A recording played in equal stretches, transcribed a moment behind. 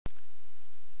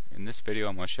In this video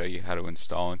I'm going to show you how to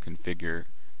install and configure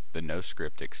the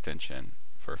Noscript extension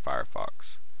for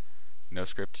Firefox.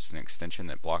 Noscript is an extension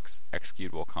that blocks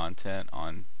executable content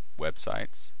on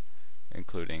websites,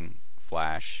 including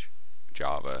Flash,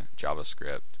 Java,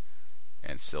 JavaScript,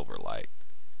 and Silverlight.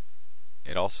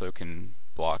 It also can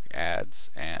block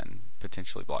ads and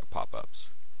potentially block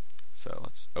pop-ups. So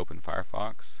let's open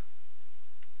Firefox,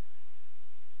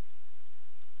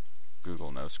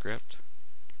 Google Noscript,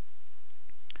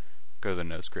 go to the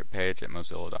Noscript page at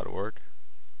mozilla.org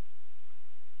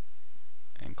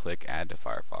and click Add to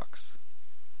Firefox.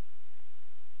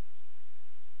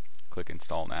 Click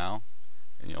Install Now,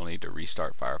 and you'll need to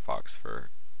restart Firefox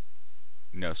for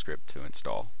Noscript to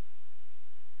install.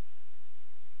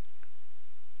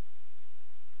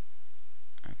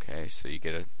 Okay, so you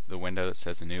get the window that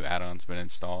says a new add-on's been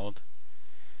installed,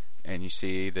 and you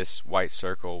see this white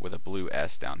circle with a blue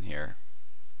S down here.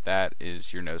 That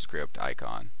is your Noscript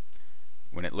icon.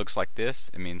 When it looks like this,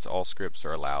 it means all scripts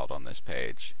are allowed on this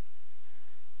page.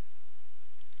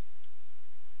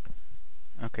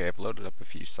 Okay, I've loaded up a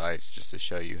few sites just to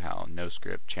show you how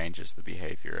Noscript changes the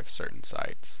behavior of certain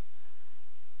sites.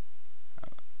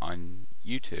 On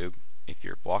YouTube, if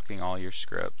you're blocking all your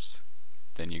scripts,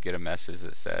 then you get a message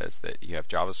that says that you have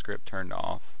JavaScript turned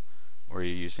off or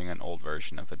you're using an old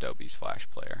version of Adobe's Flash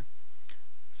Player.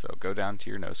 So go down to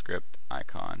your Noscript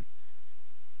icon,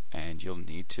 and you'll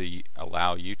need to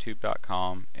allow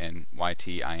youtube.com and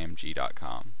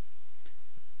ytimg.com.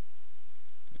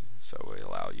 So we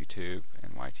allow YouTube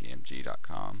and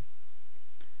ytimg.com,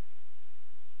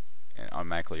 and it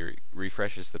automatically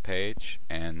refreshes the page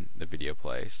and the video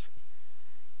plays.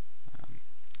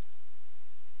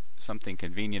 Something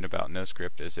convenient about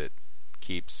Noscript is it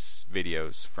keeps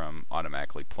videos from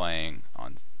automatically playing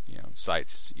on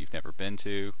sites you've never been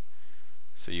to,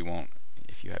 so you won't,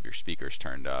 if you have your speakers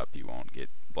turned up, you won't get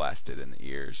blasted in the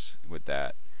ears with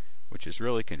that, which is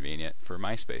really convenient for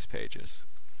MySpace pages.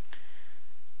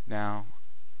 Now,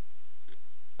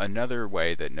 another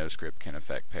way that Noscript can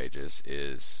affect pages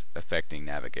is affecting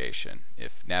navigation.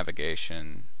 If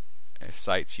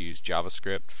sites use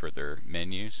JavaScript for their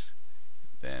menus,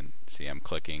 then see, I'm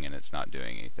clicking and it's not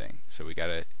doing anything. So we got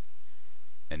to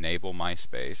enable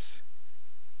MySpace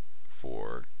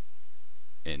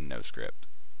in Noscript.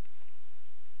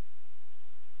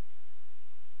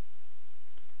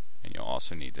 And you'll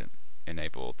also need to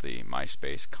enable the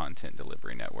MySpace Content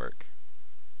Delivery Network.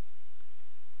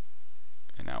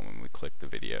 And now when we click the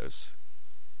videos,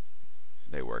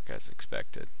 they work as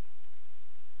expected.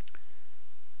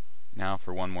 Now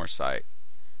for one more site.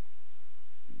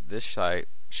 This site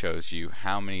shows you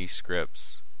how many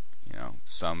scripts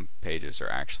some pages are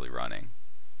actually running.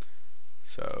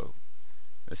 So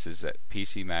this is at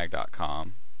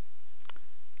pcmag.com.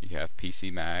 You have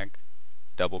PCMag,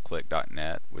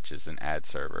 doubleclick.net, which is an ad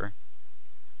server,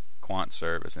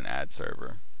 QuantServe is an ad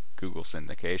server, Google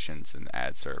Syndication's an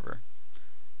ad server.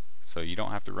 So you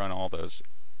don't have to run all those.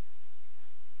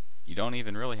 You don't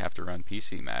even really have to run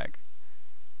PCMag.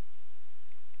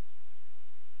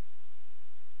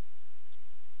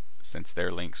 Since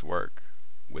their links work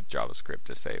with JavaScript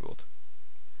disabled.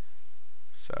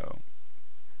 So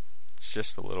it's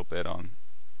just a little bit on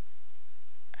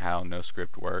how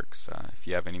Noscript works. If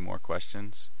you have any more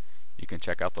questions, you can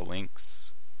check out the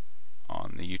links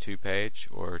on the YouTube page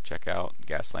or check out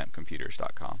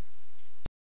gaslampcomputers.com.